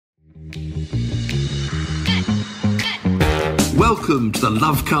Welcome to the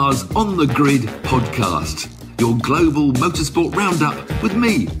Love Cars on the Grid podcast, your global motorsport roundup with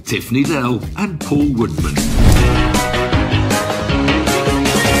me, Tiffany Dell, and Paul Woodman.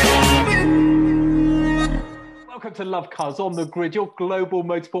 Welcome to Love Cars on the Grid, your global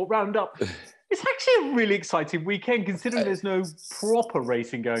motorsport roundup. It's actually a really exciting weekend, considering there's no proper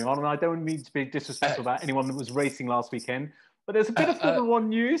racing going on, and I don't mean to be disrespectful about anyone that was racing last weekend. But there's a bit of Formula One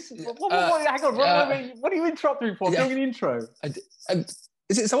news. Hang on, what are you interrupting me for? I'm doing an intro.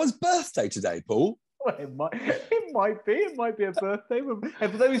 Is it someone's birthday today, Paul? Well, it might be. It might be a birthday.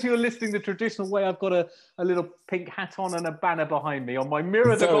 And for those who are listening the traditional way, I've got a little pink hat on and a banner behind me on my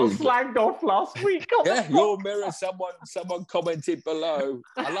mirror that got slagged off last week. Your mirror. Someone commented below.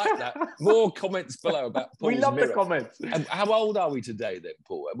 I like that. More comments below about Paul's We love mirror. the comments. And how old are we today then,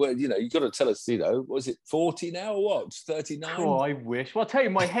 Paul? Well, you've got to tell us, was it 40 now or what? 39? Oh, I wish. Well, I'll tell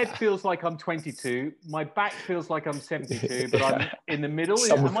you, my head feels like I'm 22. My back feels like I'm 72, but I'm in the middle.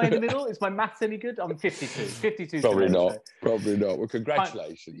 Am I in the middle? Is my maths any good? I'm 52. 52. Probably not. Well,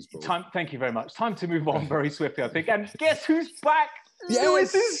 congratulations, Paul. Thank you very much. Time to move on very swiftly, I think. And guess who's back? Yes.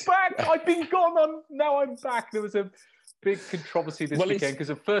 Lewis is back. I've been gone. Now I'm back. There was a big controversy this weekend because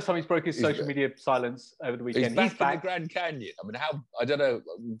the first time he's broke his social media silence over the weekend. He's back in the Grand Canyon. I mean, I don't know.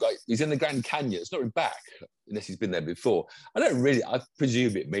 He's in the Grand Canyon. It's not really back unless he's been there before. I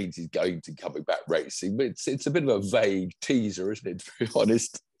presume it means he's going to coming back racing, but it's a bit of a vague teaser, isn't it, to be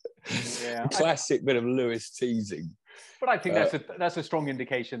honest? Yeah, classic bit of Lewis teasing. But I think that's a strong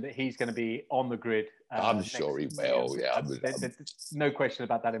indication that he's going to be on the grid. I'm sure he will. Yeah, there's no question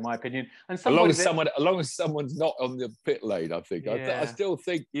about that, in my opinion. And as long as someone's not on the pit lane, I think. Yeah. I still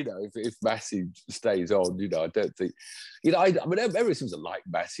think if Massey stays on, I don't think. Everyone seems to like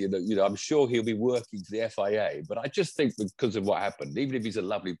Massey, and I'm sure he'll be working for the FIA. But I just think because of what happened, even if he's a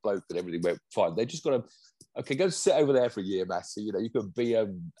lovely bloke and everything went fine, they just got to. Okay, go sit over there for a year, Massey. You could be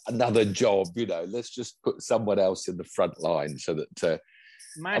another job. Let's just put someone else in the front line so that.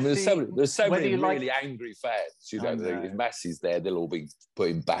 Massey, there's so many really angry fans. If Massey's there, they'll all be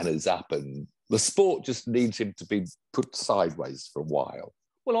putting banners up, and the sport just needs him to be put sideways for a while.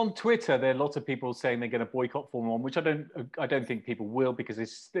 Well, on Twitter, there are lots of people saying they're going to boycott Formula One, which I don't think people will, because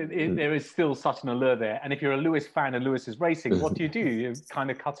there is still such an allure there. And if you're a Lewis fan and Lewis is racing, what do? You're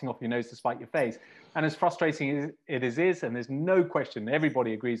kind of cutting off your nose to spite your face. And as frustrating as it is, and there's no question,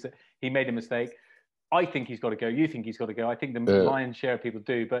 everybody agrees that he made a mistake. I think he's got to go. You think he's got to go. I think the lion's share of people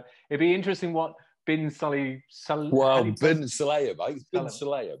do. But it'd be interesting what Bin Sulayem. Bin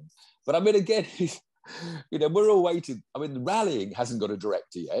Sulayem. But I mean, again, we're all waiting. I mean, the rallying hasn't got a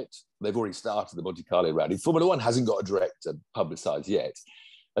director yet. They've already started the Monte Carlo rally. Formula One hasn't got a director publicised yet.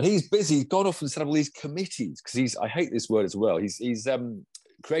 And he's busy. He's gone off and set up all these committees because I hate this word as well. He's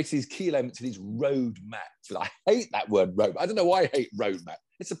created these key elements in his roadmap. I hate that word roadmap. I don't know why I hate roadmap.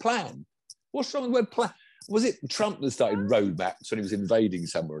 It's a plan. What's wrong with the word plan? Was it Trump that started roadmaps when he was invading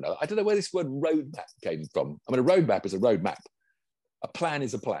somewhere or another? I don't know where this word roadmap came from. I mean, a roadmap is a roadmap. A plan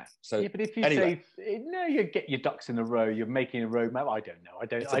is a plan. So yeah, but if you say no, you get your ducks in a row. You're making a roadmap. I don't know.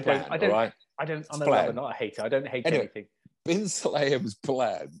 I'm not a hater. I don't hate anything. Bin Sulayem's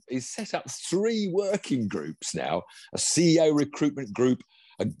plan is set up 3 working groups now: a CEO recruitment group,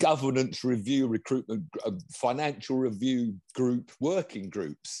 a governance review recruitment, a financial review group, working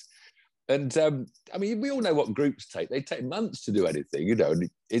groups. And we all know what groups take. They take months to do anything,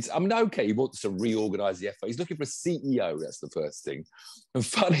 And okay, he wants to reorganise the FA. He's looking for a CEO. That's the first thing. And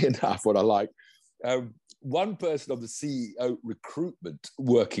funny enough, what I like, one person on the CEO recruitment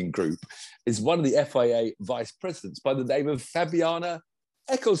working group is one of the FIA vice presidents by the name of Fabiana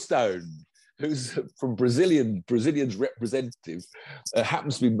Ecclestone, who's from Brazilian's representative,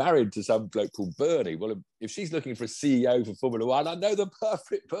 happens to be married to some bloke called Bernie. Well, if she's looking for a CEO for Formula One, I know the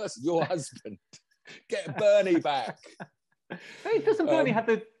perfect person, your husband. Get Bernie back. Hey, doesn't Bernie have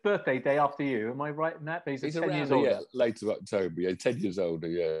the birthday day after you? Am I right in that? He's 10 years older. Yeah, later October, 10 years older,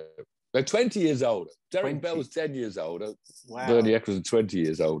 yeah. They're 20 years older. Derek Bell's 10 years older. Wow. Bernie Ecclestone 20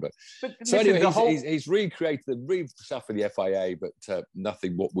 years older. But so anyway, he's recreated the stuff for the FIA, but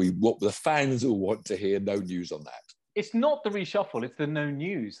nothing what the fans all want to hear. No news on that. It's not the reshuffle; it's the no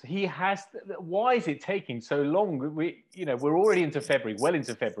news. He has. Why is it taking so long? We're already into February, well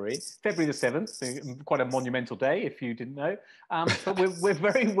into February the 7th, quite a monumental day, if you didn't know. But we're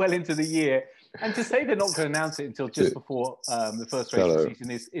very well into the year, and to say they're not going to announce it until just before the first race of the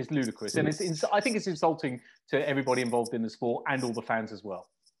season is ludicrous, and I think it's insulting to everybody involved in the sport and all the fans as well.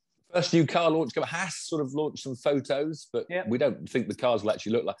 First new car launch. Haas sort of launched some photos, but we don't think the cars will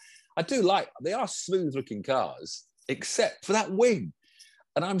actually look like. I do like. They are smooth-looking cars, except for that wing.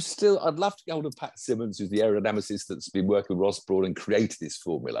 And I'd love to get hold of Pat Simmons, who's the aerodynamicist that's been working with Ross Brawn and created this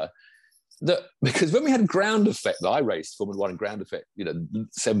formula. Because when we had ground effect, I raced Formula One in ground effect,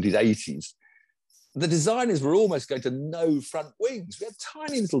 70s, 80s, the designers were almost going to no front wings. We had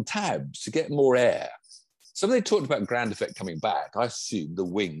tiny little tabs to get more air. So when they talked about ground effect coming back, I assumed the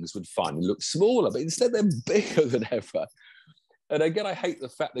wings would finally look smaller, but instead they're bigger than ever. And again, I hate the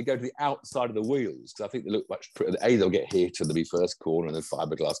fact they go to the outside of the wheels, because I think they look much prettier. They'll get hit and they'll be first corner and then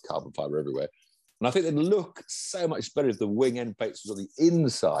fiberglass, carbon fiber everywhere. And I think they'd look so much better if the wing end plates was on the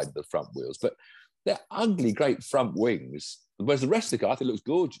inside of the front wheels. But they're ugly, great front wings. Whereas the rest of the car, I think, looks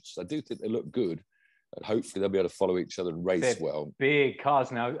gorgeous. I do think they look good. And hopefully they'll be able to follow each other and race well. Big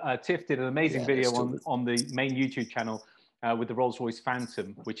cars now. Tiff did an amazing video on the main YouTube channel with the Rolls-Royce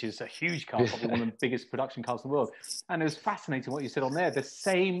Phantom, which is a huge car, probably one of the biggest production cars in the world. And it was fascinating what you said on there. The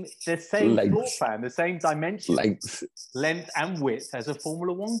same floor plan, the same dimension, length and width as a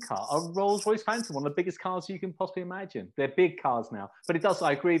Formula One car. A Rolls-Royce Phantom, one of the biggest cars you can possibly imagine. They're big cars now. But it does,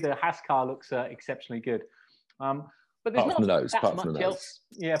 I agree, the Haas car looks exceptionally good. But there's not that much else.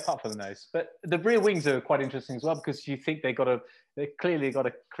 Yeah, apart from the nose. But the rear wings are quite interesting as well, because you think they clearly got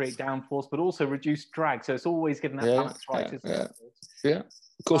to create downforce, but also reduce drag. So it's always getting that balance right, isn't it? Yeah.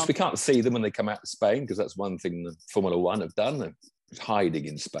 Of course, we can't see them when they come out of Spain, because that's one thing the Formula One have done. They're hiding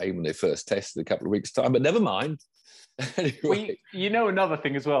in Spain when they first tested a couple of weeks' time. But never mind. Anyway. Another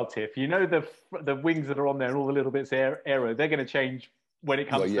thing as well, Tiff. The wings that are on there and all the little bits aero, they're going to change when it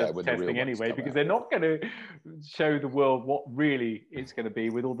comes to testing anyway, because they're not going to show the world what really it's going to be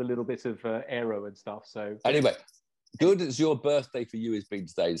with all the little bits of aero and stuff. So anyway, good as your birthday for you has been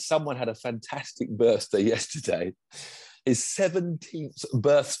today. Someone had a fantastic birthday yesterday. His 17th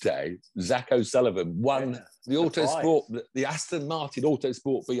birthday, Zach O'Sullivan, won the Autosport, the Aston Martin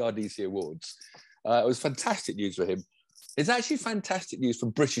Autosport VRDC Awards. It was fantastic news for him. It's actually fantastic news for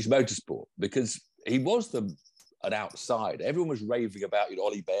British motorsport, because he was an outsider. Everyone was raving about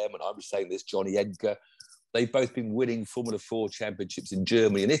Ollie Behrman. I was saying this, Johnny Edgar. They've both been winning Formula 4 championships in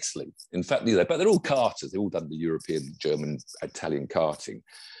Germany and Italy. In fact, but they're all karters. They've all done the European, German, Italian karting.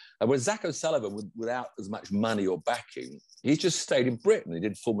 And when Zach O'Sullivan, without as much money or backing, he just stayed in Britain. He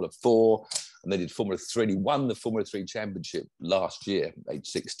did Formula 4 and they did Formula 3. And he won the Formula 3 championship last year, age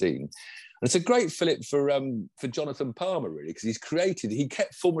 16. And it's a great fillip for Jonathan Palmer, really, because he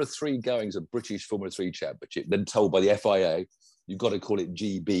kept Formula 3 going as a British Formula 3 championship, then told by the FIA, you've got to call it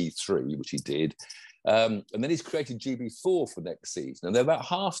GB3, which he did. And then he's created GB4 for next season. And they're about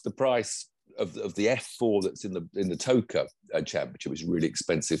half the price of the F4 that's in the TOCA championship, which is a really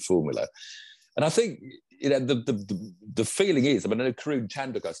expensive formula. And I think the feeling is, I know Karun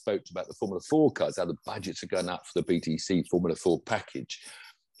Chandok I spoke to about the Formula 4 cars, how the budgets are going up for the BTC Formula 4 package.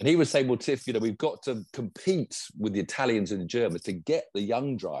 And he was saying, well, Tiff, we've got to compete with the Italians and the Germans to get the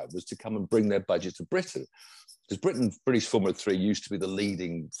young drivers to come and bring their budget to Britain. Because British Formula 3 used to be the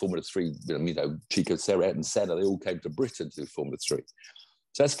leading Formula 3, Chico Serret and Senna, they all came to Britain to do Formula 3.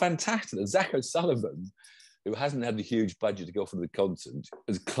 So it's fantastic that Zach O'Sullivan, who hasn't had the huge budget to go off on the continent,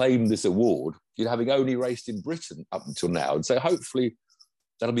 has claimed this award, having only raced in Britain up until now. And so hopefully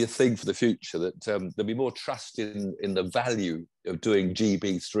that'll be a thing for the future, that there'll be more trust in the value of doing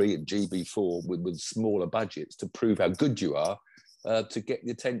GB3 and GB4 with smaller budgets to prove how good you are, to get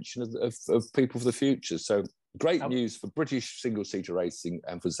the attention of people for the future. So great news for British single-seater racing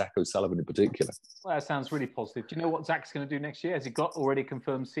and for Zach O'Sullivan in particular. Well, that sounds really positive. Do you know what Zach's going to do next year? Has he got already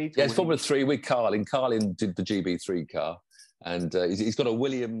confirmed seats? Yeah, it's Formula 3 with Carlin. Carlin did the GB3 car. And he's got a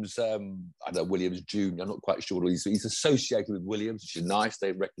Williams, Williams Junior. I'm not quite sure. He's associated with Williams, which is nice.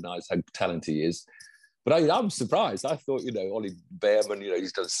 They recognise how talented he is. But I'm surprised. I thought, Ollie Behrman,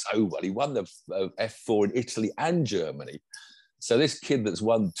 he's done so well. He won the F4 in Italy and Germany. So this kid that's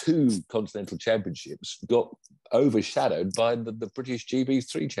won 2 continental championships got overshadowed by the British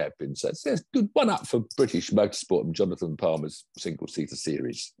GB3 champions. So it's a good one up for British motorsport and Jonathan Palmer's single-seater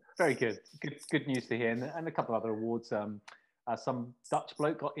series. Very good. Good news to hear. And a couple of other awards. Some Dutch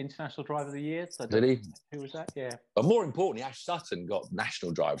bloke got International Driver of the Year. So did he? Who was that? Yeah. But more importantly, Ash Sutton got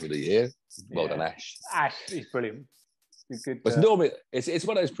National Driver of the Year. Well done, Ash. Ash, he's brilliant. Good, but normally, it's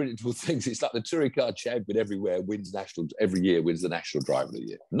one of those predictable things. It's like the touring car champion every year wins the National Driver of the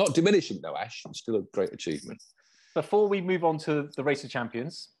Year. Not diminishing though, Ash. It's still a great achievement. Before we move on to the Race of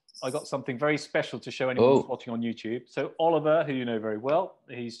Champions, I got something very special to show anyone who's watching on YouTube. So Oliver, who you know very well,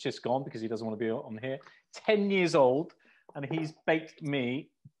 he's just gone because he doesn't want to be on here. 10 years old, and he's baked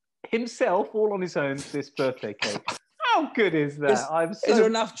me himself all on his own this birthday cake. How good is that? Is there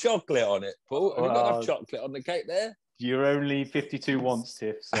enough chocolate on it, Paul? Have you got enough chocolate on the cake there? You're only 52 once,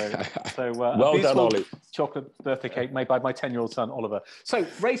 Tiff. So well a done, beautiful Ollie. chocolate birthday cake made by my 10-year-old son, Oliver. So,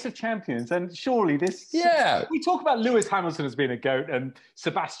 Race of Champions, and surely this... Yeah. We talk about Lewis Hamilton as being a GOAT, and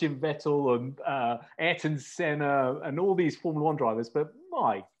Sebastian Vettel, and Ayrton Senna, and all these Formula One drivers, but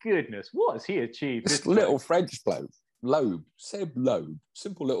my goodness, what has he achieved? This little French bloke, Loeb, Seb Loeb,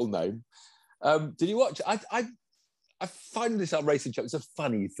 simple little name. Did you watch? I find this Racing Champions a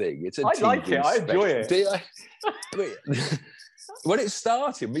funny thing. It's a I TV like it. I enjoy it. When it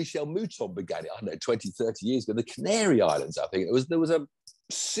started, Michel Mouton began it, I don't know, 20, 30 years ago, the Canary Islands, I think. There was a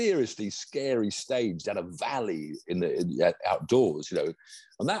seriously scary stage down a valley in the outdoors, you know,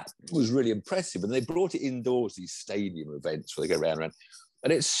 and that was really impressive. And they brought it indoors, these stadium events where they go round.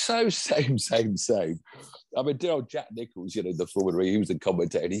 And it's so same. I mean, dear old Jack Nicholls, you know, the Formula, he was the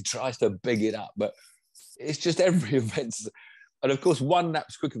commentator, and he tries to big it up, but it's just every event. And of course, one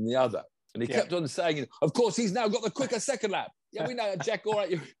lap's quicker than the other. And he kept on saying, of course, he's now got the quicker second lap. Yeah, we know, Jack, all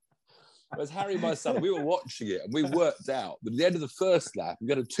right. Whereas Harry, my son, we were watching it, and we worked out that at the end of the first lap, you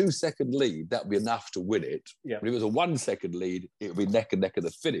got a 2-second lead, that would be enough to win it. Yeah. But if it was a 1-second lead, it would be neck and neck at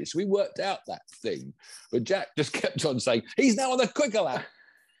the finish. We worked out that thing. But Jack just kept on saying, he's now on the quicker lap.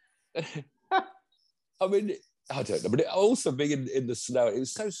 I mean, I don't know, but it also being in the snow, it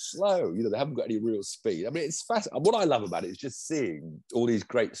was so slow, you know, they haven't got any real speed. I mean, it's fascinating. What I love about it is just seeing all these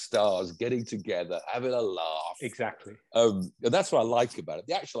great stars getting together, having a laugh. Exactly. And that's what I like about it.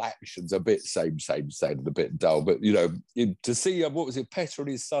 The actual action's a bit same, and a bit dull, but, you know, to see, what was it, Petter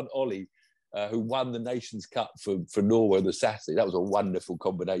and his son, Ollie, who won the Nations Cup for Norway on the Saturday, that was a wonderful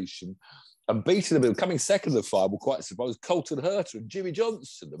combination. And beating them, coming second in the final, quite surprised, Colton Herta and Jimmy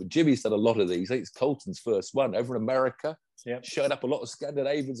Johnson. I mean, Jimmy's done a lot of these. I think it's Colton's first one over in America. Yeah. Showed up a lot of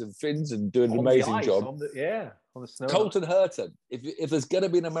Scandinavians and Finns and doing an amazing job. On the snow. Colton Herta. If there's going to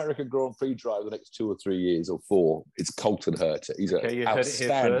be an American Grand Prix driver the next 2 or 3 years or 4, it's Colton Herta. He's an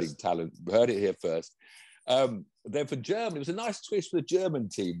outstanding talent. Heard it here first. Then for Germany, it was a nice twist for the German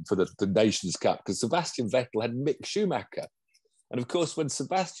team for the Nations Cup, because Sebastian Vettel had Mick Schumacher. And of course, when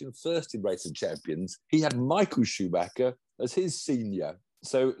Sebastian first in Racing Champions, he had Michael Schumacher as his senior.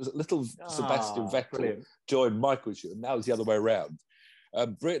 So little Sebastian Vettel joined Michael Schumacher. Now it's the other way around.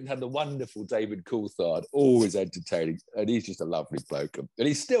 Britain had the wonderful David Coulthard, always entertaining, and he's just a lovely bloke. And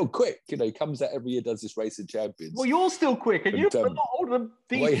he's still quick. You know, he comes out every year, does this Racing Champions. Well, you're still quick, and you're a lot older than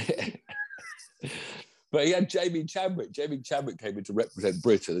these. But he had Jamie Chadwick. Jamie Chadwick came in to represent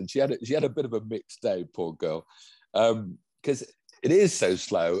Britain, and she had a bit of a mixed day, poor girl, because it is so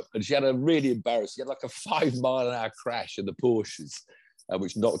slow, and she had a really embarrassing. She had like a 5-mile-an-hour crash in the Porsches,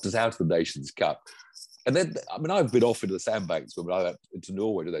 which knocked us out of the Nations Cup. And then, I mean, I've been off into the sandbanks when I went to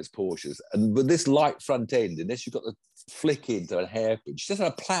Norway to those Porsches, and with this light front end, unless you've got the flick into a hairpin, she doesn't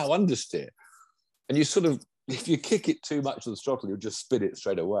have a plough understeer, and you sort of, if you kick it too much on the throttle, you'll just spin it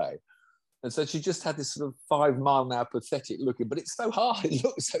straight away. And so she just had this sort of 5-mile-an-hour pathetic looking, but it's so hard. It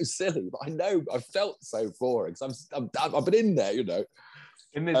looks so silly. But I know I felt so for her because I've been in there, you know.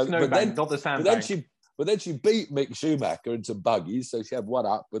 In the snowbank, not the sandbank. But then she beat Mick Schumacher into buggies, so she had one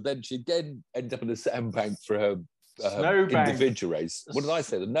up. But then she again ended up in the sandbank for her individual race. What did I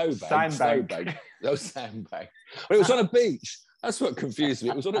say? The sandbank. No, sandbank. But it was on a beach. That's what confused me.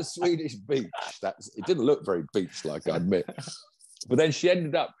 It was on a Swedish beach. It didn't look very beach-like, I admit. But then she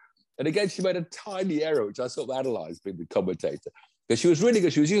ended up. And again, she made a tiny error, which I sort of analysed being the commentator. Because she was really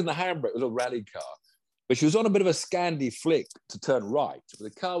good. She was using the handbrake. It was a rally car. But she was on a bit of a Scandi flick to turn right.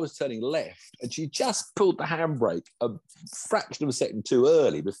 But the car was turning left. And she just pulled the handbrake a fraction of a second too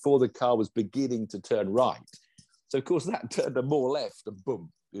early before the car was beginning to turn right. So, of course, that turned her more left and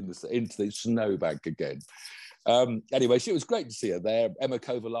boom, into the snowbank again. Anyway, it was great to see her there. Emma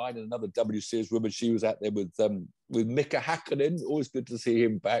Kovalainen, another W Series woman, she was out there with Mika Hakkinen. Always good to see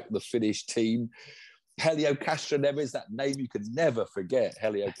him back, the Finnish team. Helio Castroneves, that name you can never forget.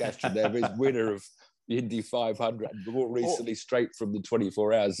 Helio Castroneves, winner of the Indy 500, and more recently straight from the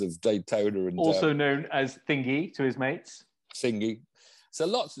 24 Hours of Daytona. And also known as Thingy to his mates. Thingy. So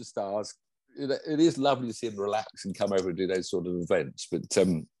lots of stars. It is lovely to see him relax and come over and do those sort of events. But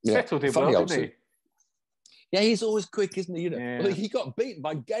Vettel did well, didn't he? Yeah, he's always quick, isn't he? You know, yeah. Well, he got beaten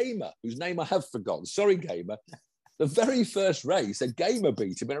by Gamer, whose name I have forgotten. Sorry, Gamer. The very first race, a Gamer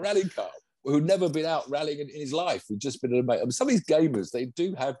beat him in a rally car, who'd never been out rallying in his life. Who'd just been some of these gamers, they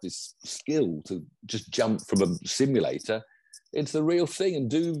do have this skill to just jump from a simulator into the real thing and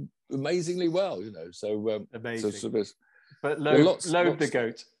do amazingly well. You know, so amazing. But Loeb the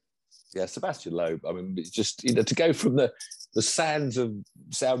GOAT. Yeah, Sebastian Loeb. I mean, it's just, to go from the sands of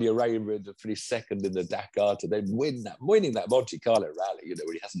Saudi Arabia to finish second in the Dakar to then winning that Monte Carlo rally,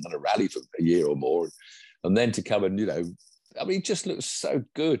 when he hasn't done a rally for a year or more. and then to come and, he just looks so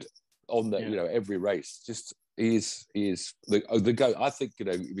good on the, every race. Just he is the go. I think,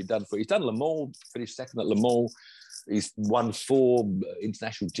 he's done Le Mans, finished second at Le Mans. He's won 4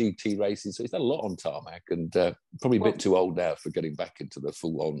 international GT races, so he's done a lot on tarmac, and probably a bit too old now for getting back into the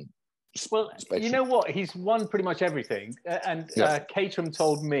full-on. Well, you know what? He's won pretty much everything, and Caterham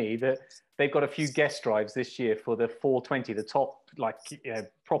told me that they've got a few guest drives this year for the 420, the top,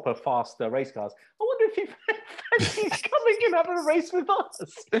 proper fast race cars. I wonder if he's coming and having a race with us.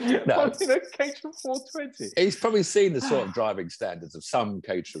 No. Caterham 420. He's probably seen the sort of driving standards of some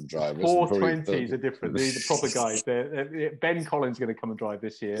Caterham drivers. 420s are different. The proper guys. Ben Collins is going to come and drive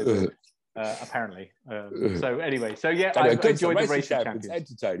this year. Apparently. So anyway, I enjoyed the racing champions.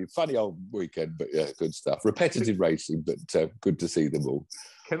 Entertaining, funny old weekend, but good stuff. Repetitive racing, but good to see them all.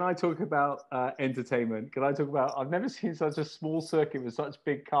 Can I talk about entertainment? I've never seen such a small circuit with such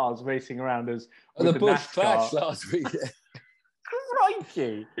big cars racing around us. The Bush Clash last week.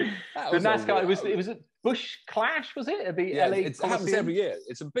 Crikey! The NASCAR. It was a Bush Clash, was it? At the LA it happens every year.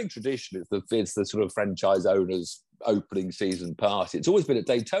 It's a big tradition. It's the sort of franchise owners' opening season party. It's always been at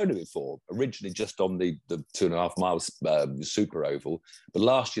Daytona before, originally just on the 2.5 miles super oval. But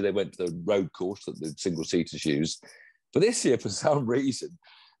last year they went to the road course that the single-seaters use. But this year, for some reason,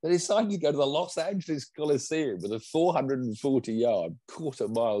 they decided to go to the Los Angeles Coliseum with a 440-yard,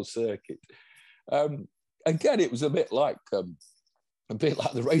 quarter-mile circuit. Again, it was a bit like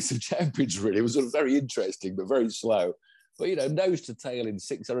the Race of Champions, really. It was sort of very interesting, but very slow. But, nose to tail in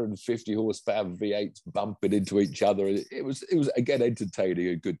 650 horsepower V8s bumping into each other. It was again, entertaining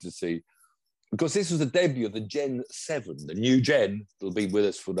and good to see. Because this was the debut of the Gen 7, the new gen that'll be with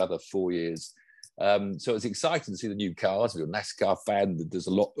us for another 4 years. So it's exciting to see the new cars. If you're a NASCAR fan, there's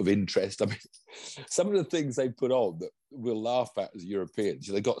a lot of interest. I mean, some of the things they put on that we'll laugh at as Europeans,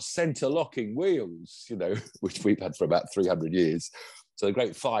 they've got centre locking wheels, which we've had for about 300 years. So the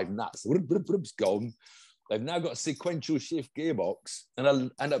great 5 nuts, gone. They've now got a sequential shift gearbox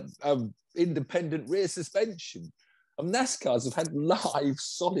and a independent rear suspension. NASCARs have had live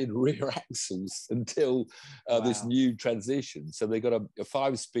solid rear axles until this new transition. So they've got a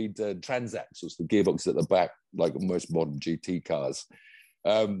 5-speed transaxles, the gearbox at the back, like most modern GT cars.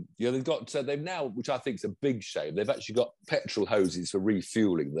 They've now, which I think is a big shame, they've actually got petrol hoses for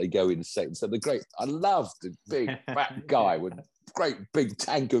refueling. They go insane. So I love the big fat guy with a great big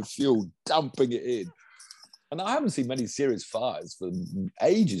tank of fuel dumping it in. And I haven't seen many serious fires for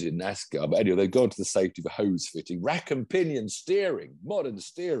ages in NASCAR. But anyway, they've gone to the safety of hose fitting, rack and pinion steering, modern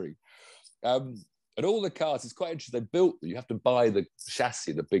steering. And all the cars, it's quite interesting. They built them. You have to buy the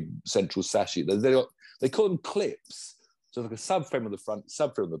chassis, the big central chassis. They call them clips. So like a subframe on the front,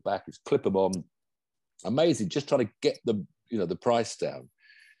 subframe on the back. You clip them on. Amazing. Just trying to get the price down.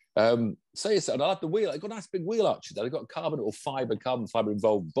 And I like the wheel. They've got a nice big wheel arch. They've got carbon fiber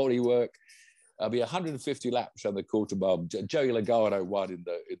involved bodywork. I'll be 150 laps around the quarter mile. Joey Logano won in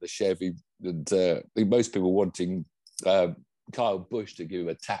the Chevy, and I think most people wanting Kyle Busch to give him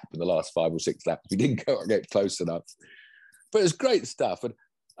a tap in the last 5 or 6 laps. We didn't get close enough, but it's great stuff. And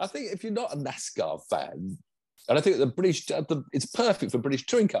I think if you're not a NASCAR fan, and I think it's perfect for British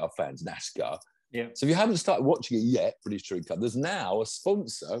touring car fans, NASCAR. Yeah. So if you haven't started watching it yet, British Touring Car, there's now a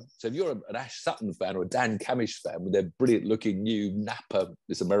sponsor. So if you're an Ash Sutton fan or a Dan Camish fan with their brilliant-looking new Napa,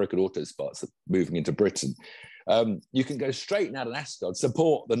 this American auto sports moving into Britain, you can go straight now to NASCAR and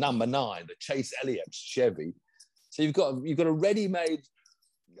support the number 9, the Chase Elliott Chevy. So you've got a ready-made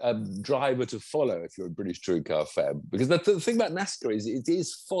driver to follow if you're a British Touring Car fan. Because the thing about NASCAR is it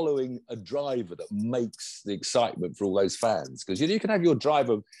is following a driver that makes the excitement for all those fans. Because you can have your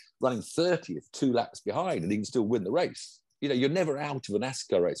driver running 30th 2 laps behind and he can still win the race. You're never out of a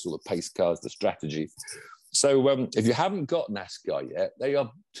NASCAR race, all the pace cars, the strategy. So if you haven't got NASCAR yet, they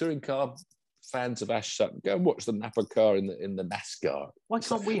are touring car fans of Ash Sutton. Go and watch the Napa car in the NASCAR. Why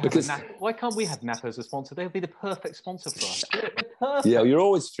can't we have Napa as a sponsor? They'll be the perfect sponsor for us. Perfect. Yeah, you're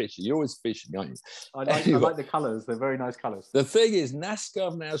always fishing, aren't you? I like the colours. They're very nice colours. The thing is, NASCAR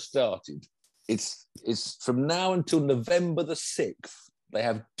have now started. It's from now until November the 6th. They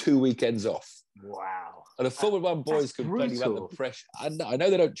have 2 weekends off. Wow. And the Formula One boys complaining about the pressure. I know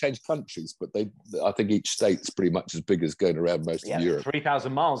they don't change countries, but I think each state's pretty much as big as going around most of Europe.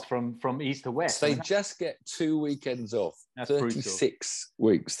 3,000 miles from east to west. So they just get 2 weekends off. That's 36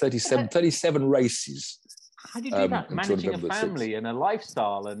 weeks, 37 races. How do you do that? Managing a family and a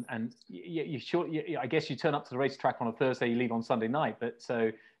lifestyle, and I guess you turn up to the racetrack on a Thursday, you leave on Sunday night, but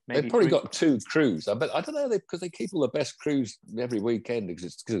so maybe they've probably got 2 crews. I don't know, because they keep all the best crews every weekend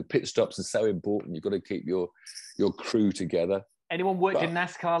because pit stops are so important. You've got to keep your crew together. Anyone worked in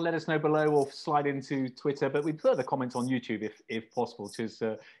NASCAR, let us know below or slide into Twitter. But we'd prefer the comments on YouTube if possible, because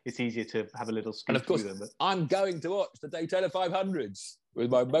it's easier to have a little scoop through them. But I'm going to watch the Daytona 500s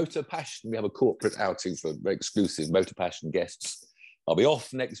with my Motor Passion. We have a corporate outing for exclusive Motor Passion guests. I'll be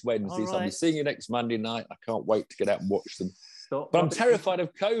off next Wednesday, so I'll be seeing you next Monday night. I can't wait to get out and watch them. But I'm terrified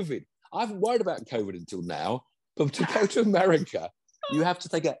of COVID. I haven't worried about COVID until now. But to go to America, you have to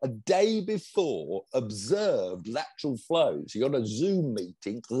take a day before observed lateral flows. You're on a Zoom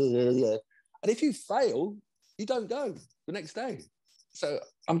meeting. And if you fail, you don't go the next day. So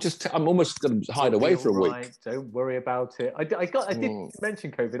I'm almost going to hide away for a week. Don't worry about it. I did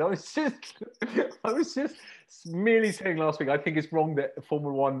mention COVID. I was just merely saying last week, I think it's wrong that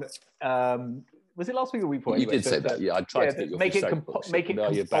Formula One, was it last week or week before? You did say that. Yeah, I tried to make it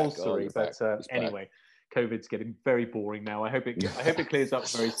compulsory. But anyway, COVID's getting very boring now. I hope it clears up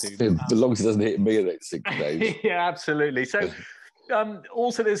very soon. As long as it doesn't hit me in the next 6 days. Yeah, absolutely. So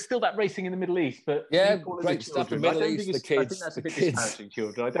also there's still that racing in the Middle East, but great stuff in the Middle East, the kids. I think that's a bit disparaging,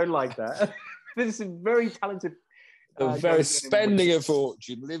 children. I don't like that. This is very talented. Very spending a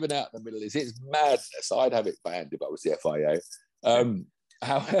fortune, living out in the Middle East. It's madness. I'd have it banned if I was the FIA.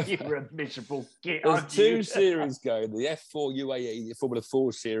 However, you're a miserable git. There's two series going: the F4 UAE, the Formula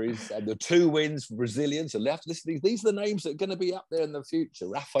 4 series, and the 2 wins for Brazilians. And left listening, these are the names that are going to be up there in the future.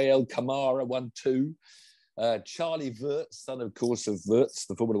 Rafael Camara won 2. Charlie Wirtz, son, of course, of Wirtz,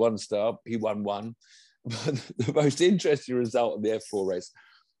 the Formula 1 star, he won 1. But the most interesting result of the F4 race,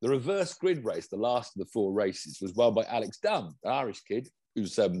 the reverse grid race, the last of the 4 races, was won by Alex Dunn, an Irish kid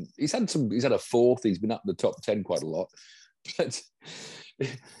who's he's had a 4th. He's been up in the top 10 quite a lot, but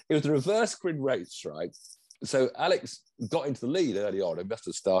it was the reverse grid race, right? So Alex got into the lead early on. It must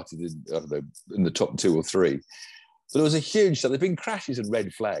have started in the top 2 or 3. But it was a huge. So there've been crashes and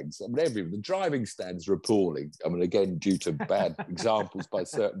red flags. I mean, the driving standards are appalling. I mean, again, due to bad examples by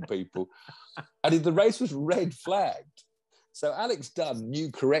certain people. And the race was red flagged. So Alex Dunn knew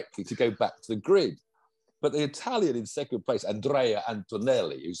correctly to go back to the grid. But the Italian in second place, Andrea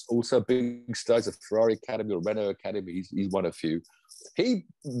Antonelli, who's also a big star, he's a Ferrari Academy or Renault Academy, he's won a few. He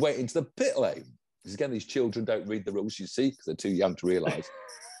went into the pit lane. Because again, these children don't read the rules, you see, because they're too young to realise.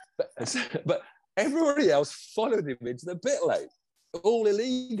 But everybody else followed him into the pit lane, all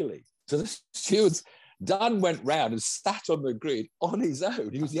illegally. So the stewards, Dunn went round and sat on the grid on his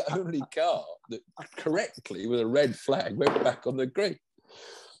own. He was the only car that correctly, with a red flag, went back on the grid.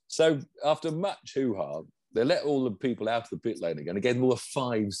 So after much hoo-ha, they let all the people out of the pit lane again. Again, more a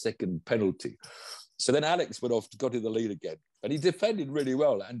 5-second penalty. So then Alex went off, got in the lead again. And he defended really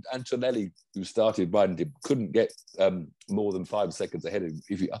well. And Antonelli, who started behind him, couldn't get more than 5 seconds ahead of him.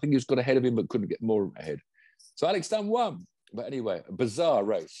 I think he was got ahead of him, but couldn't get more ahead. So Alex Dunn won. But anyway, a bizarre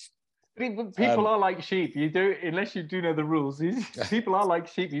race. People are like sheep. You do, unless you do know the rules. People are like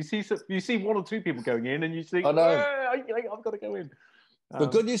sheep. You see 1 or 2 people going in, and you think, I've got to go in.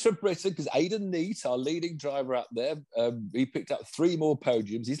 But good news for Britain, because Aidan Neate, our leading driver up there, he picked up 3 more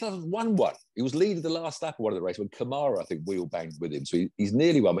podiums. He's not won one. He was leading the last lap of one of the race when Kamara, I think, wheel banged with him. So he's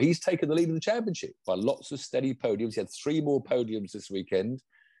nearly won. But he's taken the lead of the championship by lots of steady podiums. He had 3 more podiums this weekend.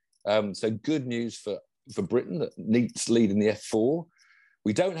 So good news for Britain that Neate's leading the F4.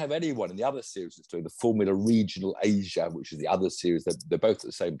 We don't have anyone in the other series that's doing the Formula Regional Asia, which is the other series. They're both at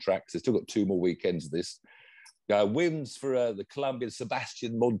the same tracks. They've still got 2 more weekends of this. Wins for the Colombian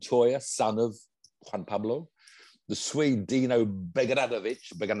Sebastian Montoya, son of Juan Pablo, the Swede Dino Beganovic,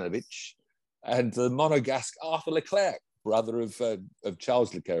 and the Monegasque Arthur Leclerc, brother of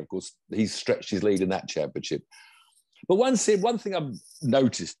Charles Leclerc. Of course, he's stretched his lead in that championship. But one thing I've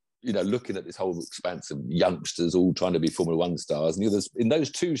noticed, looking at this whole expanse of youngsters all trying to be Formula 1 stars, and in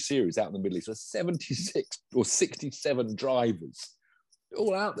those 2 series out in the Middle East, there's 76 or 67 drivers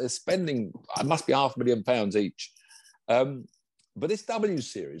all out there spending, it must be £500,000 each. But this W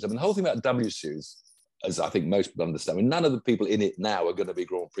Series, the whole thing about W Series, as I think most people understand, none of the people in it now are going to be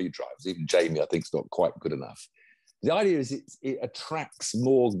Grand Prix drivers. Even Jamie, I think, is not quite good enough. The idea is it attracts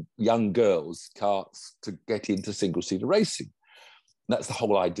more young girls' karts to get into single-seater racing. And that's the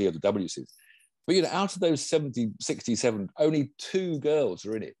whole idea of the W Series. But, out of those 67, only 2 girls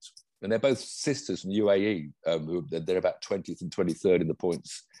are in it. And they're both sisters from UAE. They're about 20th and 23rd in the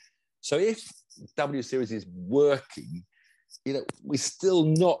points. So if W Series is working, we're still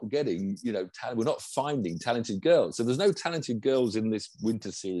not getting, we're not finding talented girls. So there's no talented girls in this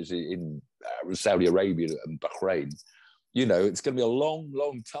winter series in Saudi Arabia and Bahrain. It's going to be a long,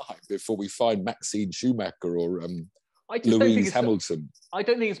 long time before we find Maxine Schumacher or Louise Hamilton. I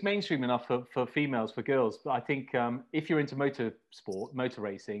don't think it's mainstream enough for females, for girls. But I think if you're into motor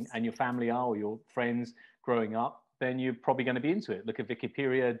racing, and your family are, or your friends growing up, then you're probably going to be into it. Look at Vicky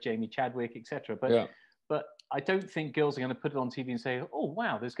Piria, Jamie Chadwick, etc. But I don't think girls are going to put it on TV and say, "Oh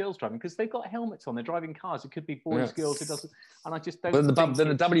wow, there's girls driving," because they've got helmets on. They're driving cars. It could be boys, girls. It doesn't. And I just don't. But then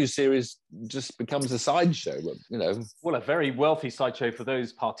the W Series just becomes a sideshow. You know. Well, a very wealthy sideshow for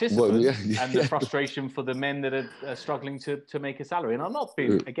those participants, and the frustration for the men that are struggling to make a salary. And I'm not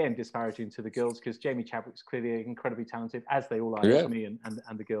being again disparaging to the girls, because Jamie Chadwick's clearly incredibly talented, as they all are. Me and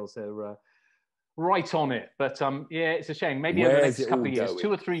the girls are. Right on it, but yeah, it's a shame. Maybe over the next couple of years, 2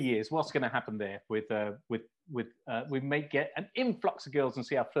 or 3 years, what's going to happen there with we may get an influx of girls and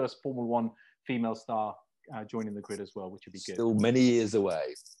see our first Formula One female star joining the grid as well, which would be good. Still many years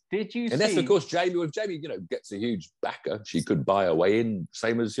away. Did you? And see... if of course Jamie, gets a huge backer, she could buy her way in,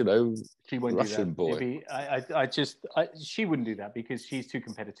 same as she won't Russian do that. boy. She wouldn't do that because she's too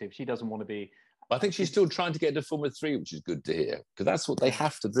competitive. She doesn't want to be. I think she's still trying to get into Formula 3, which is good to hear, because that's what they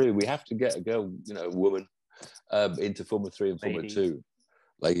have to do. We have to get a girl, a woman, into Formula 3 and Formula 2.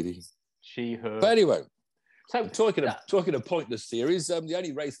 Lady. She, her. But anyway, so talking of pointless series, the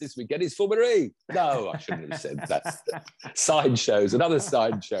only race this weekend is Formula E. No, I shouldn't have said that. Sideshows, another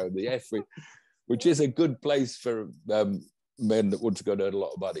sideshow, the F3, which is a good place for men that want to go and earn a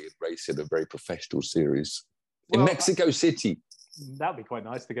lot of money and race in a very professional series. In Mexico City. That'd be quite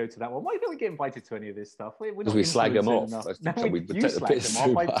nice to go to that one. Why don't we get invited to any of this stuff? Because we slag them off. We slag them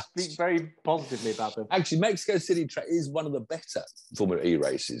off. I speak very positively about them. Actually, Mexico City track is one of the better Formula E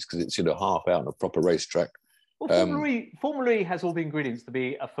races because it's half out on a proper racetrack. Well, Formula E has all the ingredients to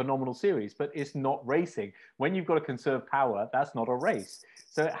be a phenomenal series, but it's not racing. When you've got to conserve power, that's not a race.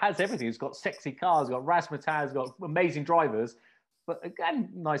 So it has everything. It's got sexy cars, it's got razzmatazz, it's got amazing drivers, but again,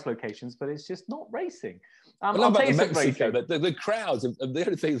 nice locations, but it's just not racing. I love about Mexico, the crowds, and the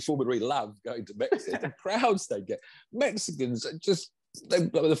only thing Formula E love going to Mexico, the crowds they get. Mexicans are just,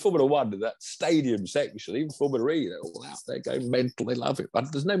 the Formula One, that stadium section, even Formula E, they're all out there going mental, they love it.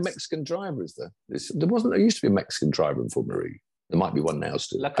 But there's no Mexican driver, is there? There used to be a Mexican driver in Formula E. There might be one now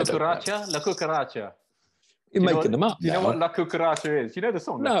still. La Cucaracha. You're making them up. You know what La Cucaracha is? You know the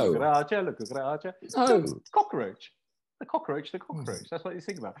song? No. La Cucaracha. No. Cockroach. The cockroach. That's what you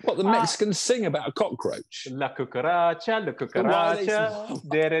think about. What the Mexicans sing about a cockroach? La cucaracha.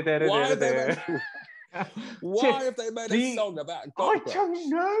 Why have they made a song about a cockroach?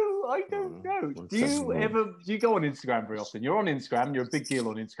 I don't know. Do you go on Instagram very often? You're on Instagram. You're a big deal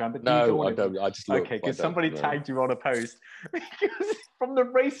on Instagram. But no, I don't. I just look. Okay, because somebody tagged you on a post. Because from the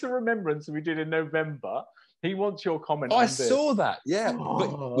Race of Remembrance we did in November, he wants your comment. I saw that. Yeah,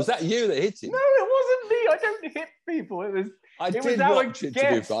 but was that you that hit him? No, it wasn't me. I don't hit people. It was. I did watch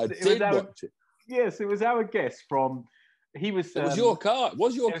it. Yes, it was our guest from. He was. It was your car. It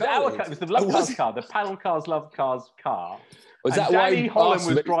was your car. It was the Love Cars car, the Paddle Cars Love Cars car. Was that Danny Holland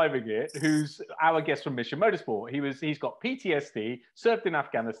was driving it? Who's our guest from Mission Motorsport? He's got PTSD, served in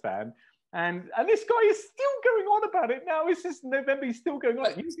Afghanistan. And this guy is still going on about it now. It's just November. He's still going on.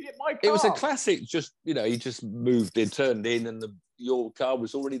 You hit my car. It was a classic. Just he just moved in, turned in, and your car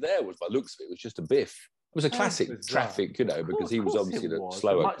was already there. Was by the looks of it. It was just a biff. It was a classic traffic, because he was obviously in a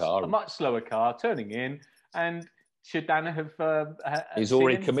slower car. A much slower car, turning in, and should Dan have? He's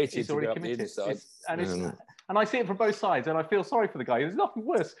already committed. He's already committed. And I see it from both sides, and I feel sorry for the guy. There's nothing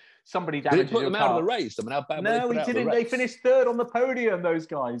worse. Somebody damages your car. Did he put them out of the race? I mean, how bad? No, he didn't. They finished third on the podium. Those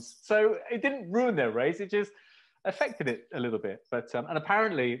guys. So it didn't ruin their race. It just affected it a little bit. But and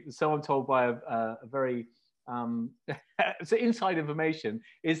apparently, so I'm told by a very so inside information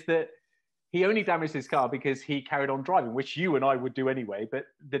is that he only damaged his car because he carried on driving, which you and I would do anyway. But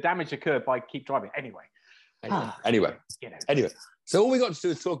the damage occurred by keep driving anyway. Anyway. So all we got to do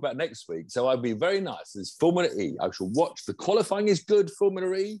is talk about next week. So I'd be very nice. It's Formula E. I shall watch. The qualifying is good,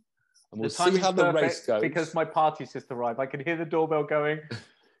 Formula E. And we'll see how the race goes. Because my party's just arrived. I can hear the doorbell going.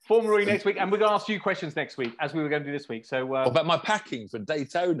 Formula E next week. And we're going to ask you questions next week, as we were going to do this week. So what about my packing for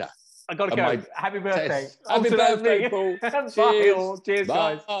Daytona? I got to go. Happy birthday. Happy birthday, Paul. Cheers. Cheers,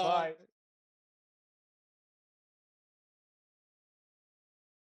 guys. Bye.